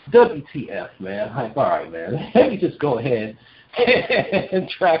 WTF, man. Like, all right, man, let me just go ahead and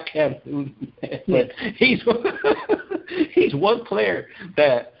draft Cam Newton. But he's one player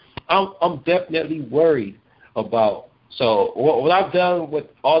that I'm definitely worried about. So what I've done with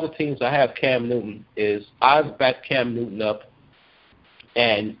all the teams I have Cam Newton is I've backed Cam Newton up,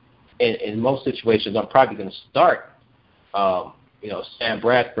 and in most situations I'm probably going to start, you know, Sam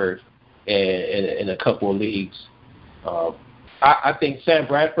Bradford in a couple of leagues. I think Sam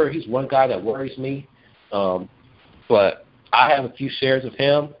Bradford, he's one guy that worries me, but I have a few shares of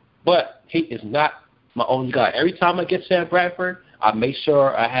him, but he is not my only guy. Every time I get Sam Bradford, I make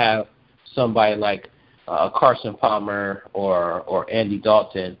sure I have somebody like Carson Palmer or Andy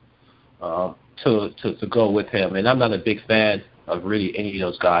Dalton to go with him. And I'm not a big fan of really any of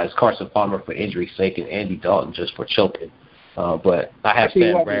those guys. Carson Palmer for injury's sake and Andy Dalton just for choking. But I have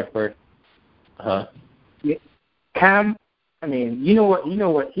Sam Bradford. Yeah. Cam, I mean, you know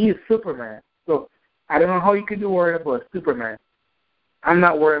what? He is Superman. So I don't know how you could be worried about Superman. I'm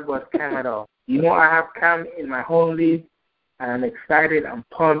not worried about Cam at all. You know, I have Cam in my home league, and I'm excited. I'm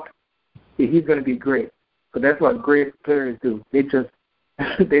pumped. He's going to be great. So that's what great players do. They just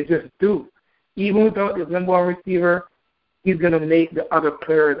do. Even without his number one receiver, he's going to make the other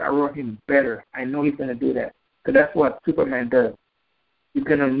players around him better. I know he's going to do that. So that's what Superman does. He's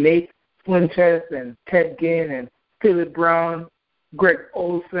going to make Funchess and Ted Ginn and Philip Brown, Greg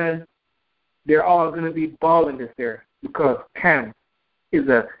Olsen, they're all going to be balling this year because Cam is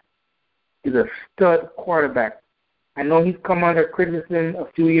a stud quarterback. I know he's come under criticism a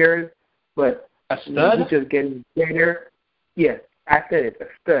few years, but he's just getting better. Yes, I said it, a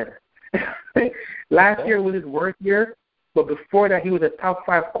stud. Last year was his worst year, but before that he was a top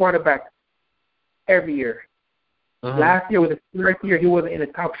 5 quarterback every year. Last year was his first year he wasn't in the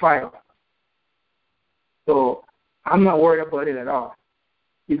top 5. So I'm not worried about it at all.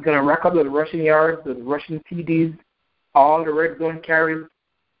 He's going to rack up those rushing yards, those rushing TDs, all the red zone carries.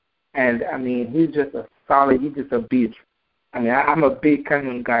 And, I mean, he's just a beast. I mean, I'm a big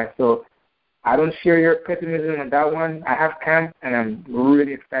Cam guy, so I don't share your pessimism on that one. I have Cam, and I'm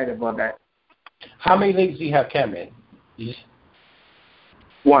really excited about that. How many leagues do you have Cam in?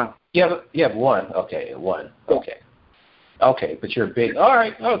 One. You have one. Okay, one. Okay. Okay, but you're big. All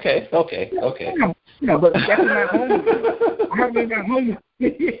right. Okay. No, but that's my homie. I haven't got homie.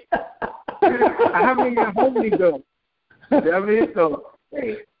 I haven't got homie though. You know what I mean? So,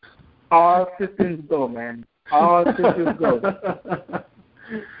 hey, all systems go, man. All systems go.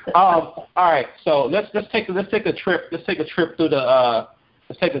 All right. So let's take a trip. Let's take a trip through the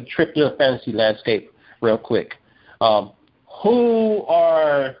fantasy landscape real quick. Who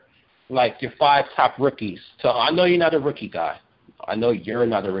are like your 5 top rookies? So I know you're not a rookie guy.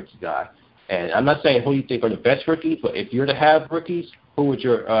 And I'm not saying who you think are the best rookies, but if you're to have rookies, who would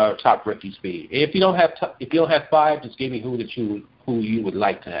your top rookies be? If you don't have 5, just give me who you would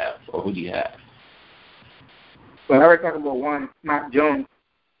like to have, or who do you have? Well, I already talked about one, Matt Jones.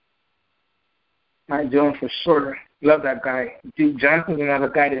 Matt Jones for sure. Love that guy. Duke Johnson's another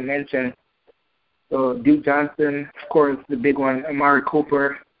guy to mention. So Duke Johnson, of course, the big one. Amari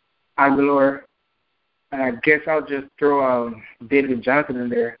Cooper, Aguilar. And I guess I'll just throw David Johnson in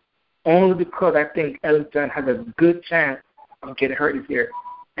there, only because I think Ellis John has a good chance of getting hurt this year.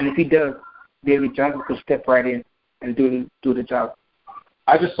 And if he does, David Johnson could step right in and do the job.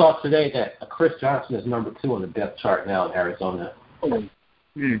 I just saw today that Chris Johnson is number 2 on the depth chart now in Arizona.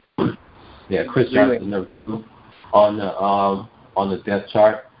 Yeah, Chris Johnson is number 2 on the depth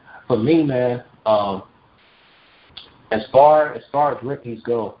chart. For me, man, as far as rookies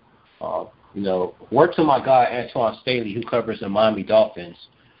go, work to my guy Antoine Staley, who covers the Miami Dolphins.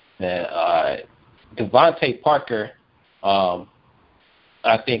 And Devontae Parker,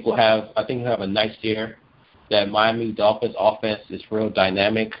 I think he'll have a nice year. That Miami Dolphins offense is real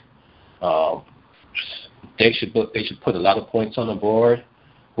dynamic. They should put a lot of points on the board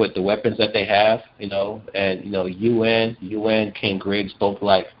with the weapons that they have, and UN, King Griggs both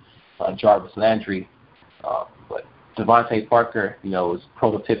like Jarvis Landry, but Devontae Parker, is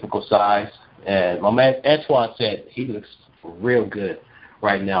prototypical size, and my man Antoine said he looks real good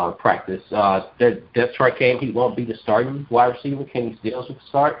right now in practice. Their depth chart game, he won't be the starting wide receiver. Kenny Stills will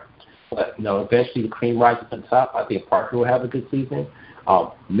start. But, eventually the cream rises to the top. I think Parker will have a good season.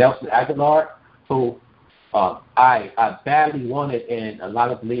 Nelson Aguilar, who I badly wanted in a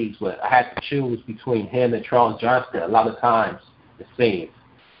lot of leagues, but I had to choose between him and Charles Johnson a lot of times, it seems.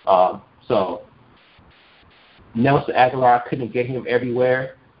 So Nelson Aguilar, I couldn't get him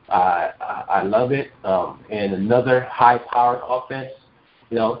everywhere. I love it. And another high-powered offense.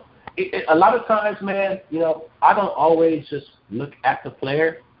 A lot of times, man, I don't always just look at the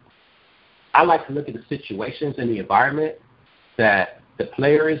player. I like to look at the situations and the environment that the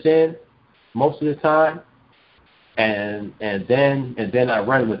player is in most of the time, and then I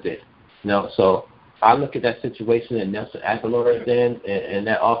run with it. So I look at that situation that Nelson Aguilar is in and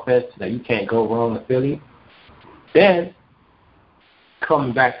that offense that you can't go wrong in Philly. Then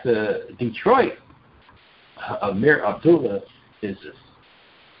coming back to Detroit, Amir Abdullah is just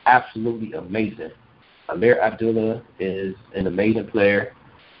absolutely amazing. Amir Abdullah is an amazing player.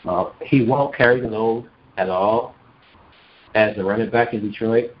 He won't carry the load at all as a running back in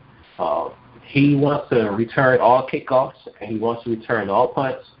Detroit. He wants to return all kickoffs, and he wants to return all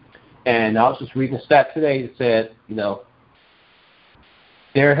punts. And I was just reading a stat today that said,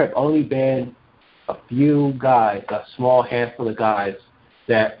 there have only been a few guys, a small handful of guys,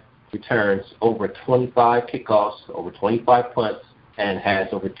 that returns over 25 kickoffs, over 25 punts, and has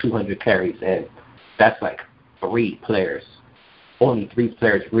over 200 carries. And that's like 3 players. Only 3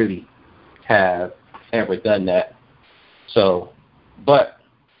 players really have ever done that. So, but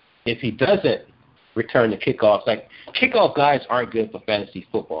if he doesn't return the kickoffs, like kickoff guys aren't good for fantasy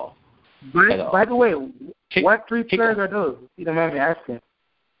football. By the way, what 3 players are those? You don't mind me asking.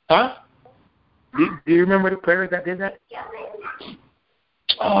 Huh? Do you remember the players that did that?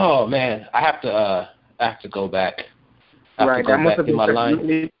 Oh man, I have to go back. Right, that must have been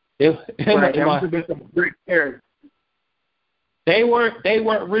some great players. They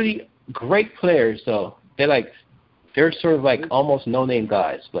weren't really great players, though. They're sort of like almost no-name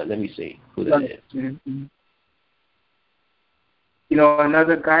guys. But let me see who that is. Mm-hmm.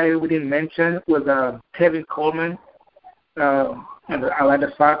 Another guy we didn't mention was Tevin Coleman,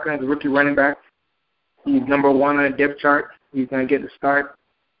 Atlanta Falcons, rookie running back. He's number 1 on the depth chart. He's going to get the start.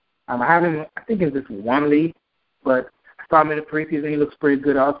 I have him, I think, in just 1 league, but I saw him in the preseason. He looks pretty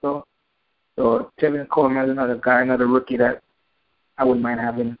good also. So Tevin Coleman is another guy, another rookie that I wouldn't mind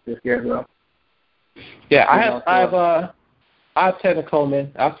having this year as well. Yeah, I have Tevin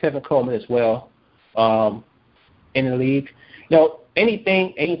Coleman. I have Tevin Coleman as well in the league.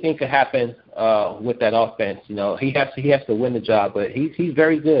 Anything could happen with that offense. He has to win the job, but he's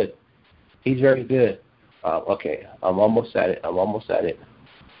very good. He's very good. Okay, I'm almost at it.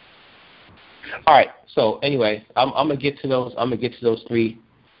 All right. So anyway, I'm gonna get to those. I'm gonna get to those three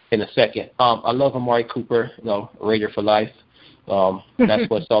in a second. I love Amari Cooper. Raider for life. That's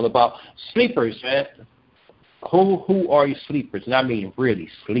what it's all about. Sleepers, man. Who are you sleepers? And I mean really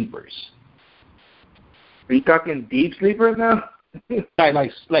sleepers. Are you talking deep sleepers now?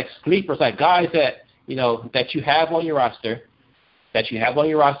 like sleepers, like guys that that you have on your roster.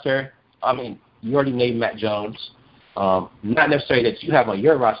 I mean, you already named Matt Jones. Not necessarily that you have on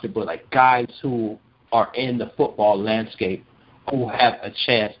your roster, but like guys who are in the football landscape who have a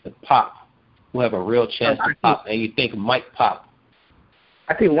chance to pop, who have a real chance to pop, and you think might pop.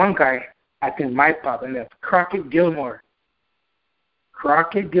 I think one guy I think might pop, and that's Crockett Gilmore.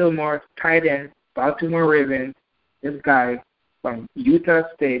 Crockett Gilmore, tight end, Baltimore Ravens. This guy from Utah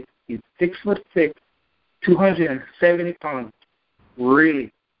State. He's 6'6", 270 pounds.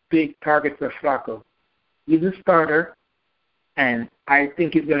 Really big target for Flacco. He's a starter, and I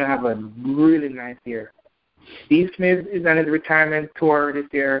think he's going to have a really nice year. Steve Smith is on his retirement tour this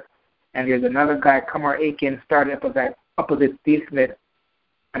year, and there's another guy, Kamar Aiken, starting opposite Steve Smith.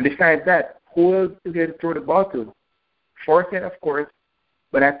 And besides that, who else is going to throw the ball to? Forsythe, of course,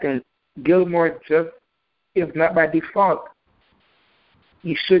 but I think Gilmore just, if not by default,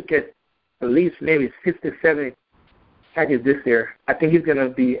 he should get at least maybe 60, 70 catches this year. I think he's going to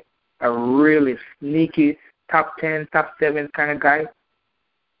be a really sneaky top 10, top 7 kind of guy.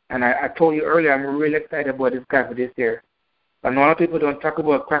 And I told you earlier, I'm really excited about this guy for this year. I know a lot of people don't talk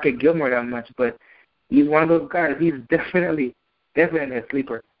about Crockett Gilmore that much, but he's one of those guys. He's definitely a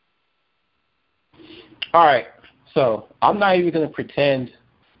sleeper. All right. So I'm not even going to pretend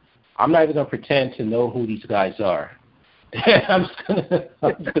to know who these guys are. I'm just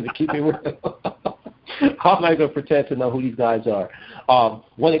gonna keep it real. I'm not gonna pretend to know who these guys are.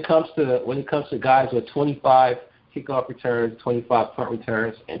 When it comes to guys with 25 kickoff returns, 25 punt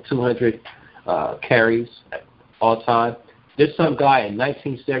returns, and 200 carries all time, there's some guy in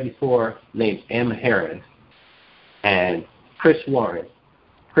 1974 named M. Herron and Chris Warren.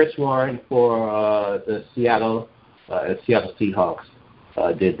 Chris Warren for the Seattle Seahawks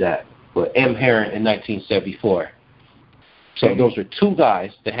did that, but M. Herron in 1974. So those are two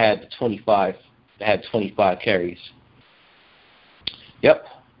guys that had 25 carries. Yep.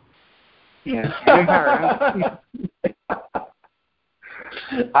 Yeah.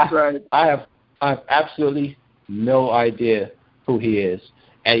 I have absolutely no idea who he is.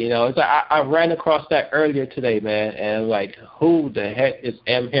 And it's like I ran across that earlier today, man, and I'm like, who the heck is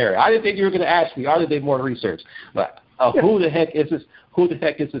M. Herron? I didn't think you were going to ask me. I did do more research, but who the heck is this? Who the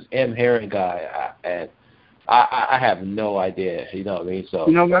heck is this M. Herron guy? And I have no idea. You know what I mean? So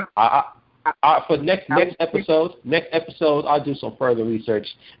what? I for next episode, I'll do some further research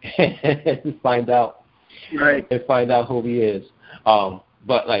and find out who he is.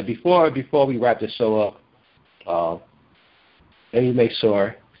 But like before we wrap the show up, let me make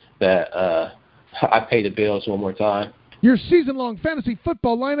sure that I pay the bills one more time. Your season-long fantasy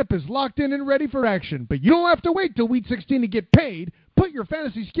football lineup is locked in and ready for action, but you don't have to wait till Week 16 to get paid. Put your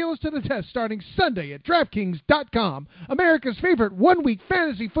fantasy skills to the test starting Sunday at DraftKings.com, America's favorite one-week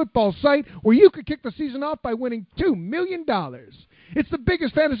fantasy football site where you could kick the season off by winning $2 million. It's the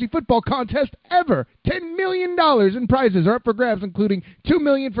biggest fantasy football contest ever. $10 million in prizes are up for grabs, including $2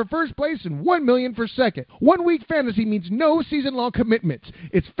 million for first place and $1 million for second. 1 week fantasy means no season-long commitments.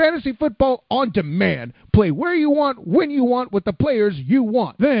 It's fantasy football on demand. Play where you want, when you want, with the players you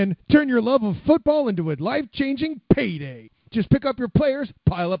want. Then turn your love of football into a life-changing payday. Just pick up your players,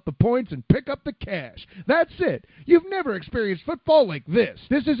 pile up the points, and pick up the cash. That's it. You've never experienced football like this.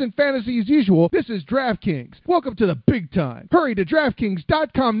 This isn't fantasy as usual. This is DraftKings. Welcome to the big time. Hurry to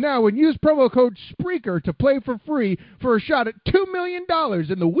DraftKings.com now and use promo code SPREAKER to play for free for a shot at $2 million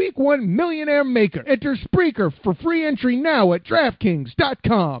in the Week 1 Millionaire Maker. Enter SPREAKER for free entry now at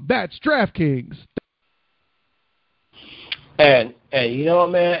DraftKings.com. That's DraftKings. And you know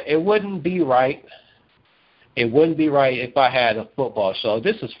what, man? It wouldn't be right. It wouldn't be right if I had a football show.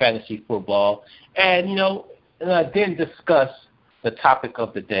 This is fantasy football. And I didn't discuss the topic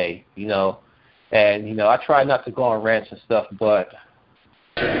of the day, And, I try not to go on rants and stuff, but...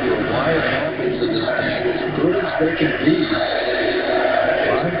 Wide athletes in this thing as good as they can be.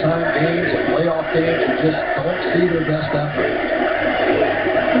 Prime-time games and playoff games, you just don't see their best effort.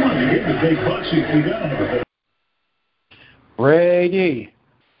 Come on, you're getting the big bucks. You got to have a bit. Brady.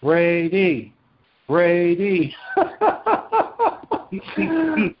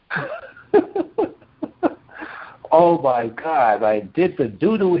 Oh my God! Did the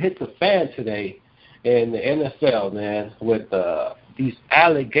doo-doo hit the fan today in the NFL, man? With these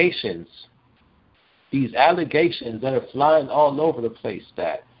allegations that are flying all over the place.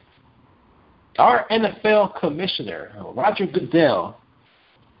 That our NFL commissioner, Roger Goodell,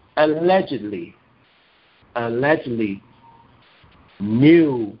 allegedly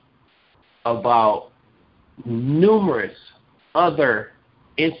knew about numerous other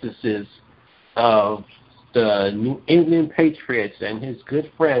instances of the New England Patriots and his good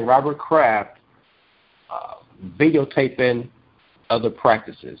friend Robert Kraft videotaping other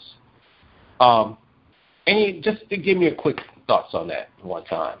practices. Just to give me a quick thoughts on that one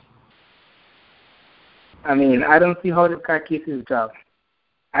time. I mean, I don't see how this guy keeps his job.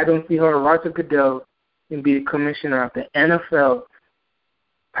 I don't see how Roger Goodell can be the commissioner of the NFL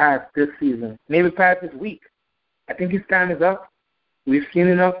past this season, maybe past this week. I think his time is up. We've seen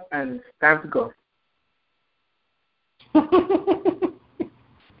enough, and it's time to go.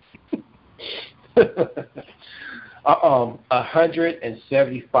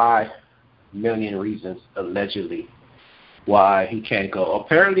 $175 million reasons, allegedly, why he can't go.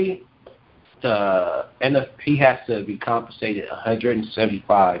 Apparently, he has to be compensated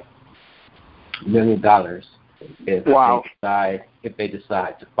 $175 million if they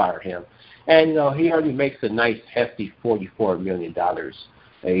decide to fire him. And he already makes a nice hefty $44 million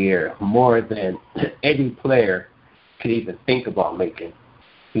a year, more than any player could even think about making.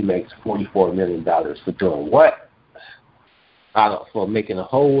 He makes $44 million for doing what? For making a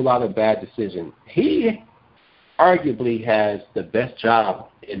whole lot of bad decisions. He arguably has the best job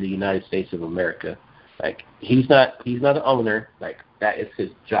in the United States of America. Like, he's not an owner. Like, that is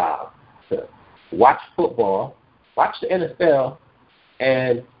his job, to watch football, watch the NFL,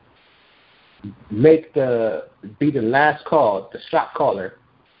 and be the last call, the shot caller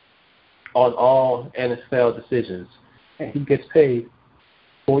on all NFL decisions. And he gets paid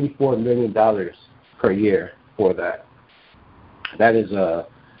 $44 million per year for that. That is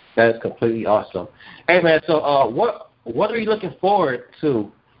completely awesome. Hey man, so what are you looking forward to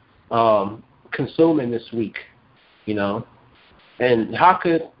consuming this week? And how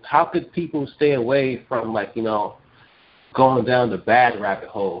could people stay away from going down the bad rabbit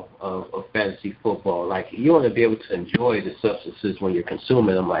hole of fantasy football? Like, you want to be able to enjoy the substances when you're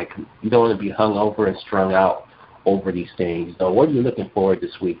consuming them. Like, you don't want to be hung over and strung out over these things. So what are you looking forward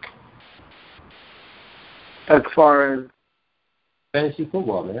this week? As far as fantasy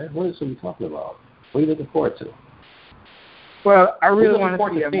football, man. What are we talking about? What are you looking forward to? Well, I really want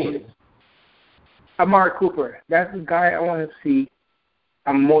to see Amari Cooper. That's the guy I want to see.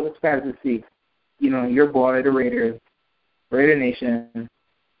 I'm most excited to see. Your boy, the Raiders, Raider Nation.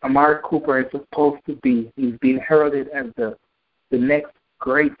 Amari Cooper is supposed to be. He's being heralded as the next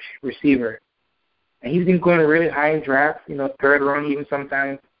great receiver. And he's been going really high in drafts, third round, even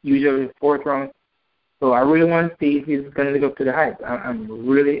sometimes, usually fourth round. So I really want to see if he's going to live up to the hype. I'm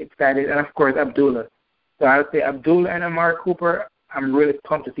really excited. And, of course, Abdullah. So I would say Abdullah and Amari Cooper, I'm really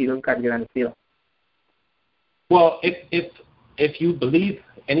pumped to see those guys get on the field. Well, if you believe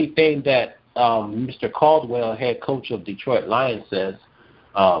anything that Mr. Caldwell, head coach of Detroit Lions, says,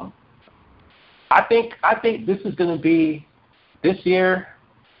 I think this is going to be – this year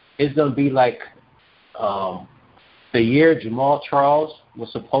is going to be like the year Jamal Charles was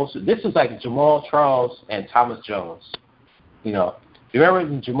supposed to. This is like Jamal Charles and Thomas Jones. You remember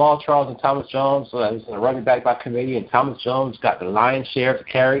when Jamal Charles and Thomas Jones was a running back by committee, and Thomas Jones got the lion's share of the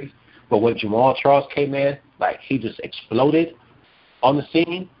carries, but when Jamal Charles came in, he just exploded on the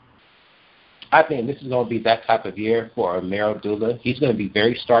scene. I think this is going to be that type of year for Amir Abdullah. He's going to be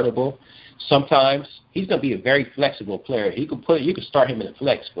very startable. Sometimes he's going to be a very flexible player. You can start him in the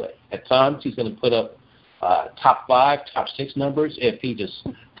flex, but at times he's going to put up top 5, top 6 numbers if he just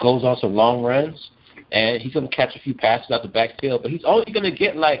goes on some long runs, and he's going to catch a few passes out the backfield. But he's only going to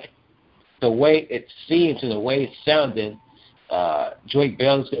get the way it seems and the way it's sounding. Joey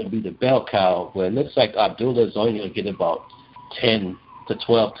Bell is going to be the bell cow, but it looks like Abdullah is only going to get about 10 to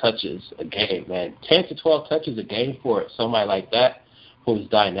 12 touches a game, man. 10 to 12 touches a game for somebody like that who's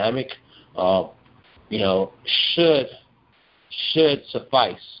dynamic, should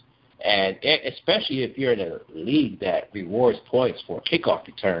suffice. And especially if you're in a league that rewards points for kickoff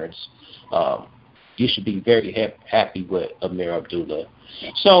returns, you should be very happy with Amir Abdullah.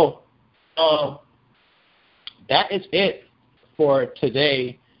 So that is it for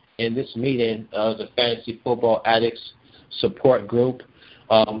today in this meeting of the Fantasy Football Addicts Support Group.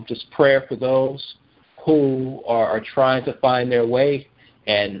 Just prayer for those who are trying to find their way,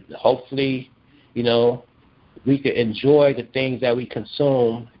 and hopefully, we can enjoy the things that we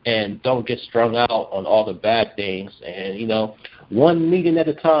consume and don't get strung out on all the bad things. And, one meeting at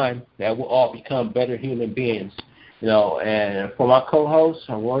a time, that we'll all become better human beings. And for my co-host,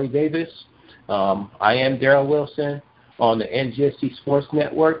 I'm Rory Davis. I am Darrell Wilson on the NGSC Sports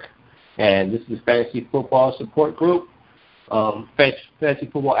Network. And this is the Fantasy Football Support Group, Fantasy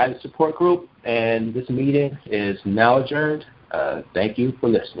Football Addicts Support Group, and this meeting is now adjourned. Thank you for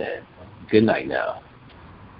listening. Good night now.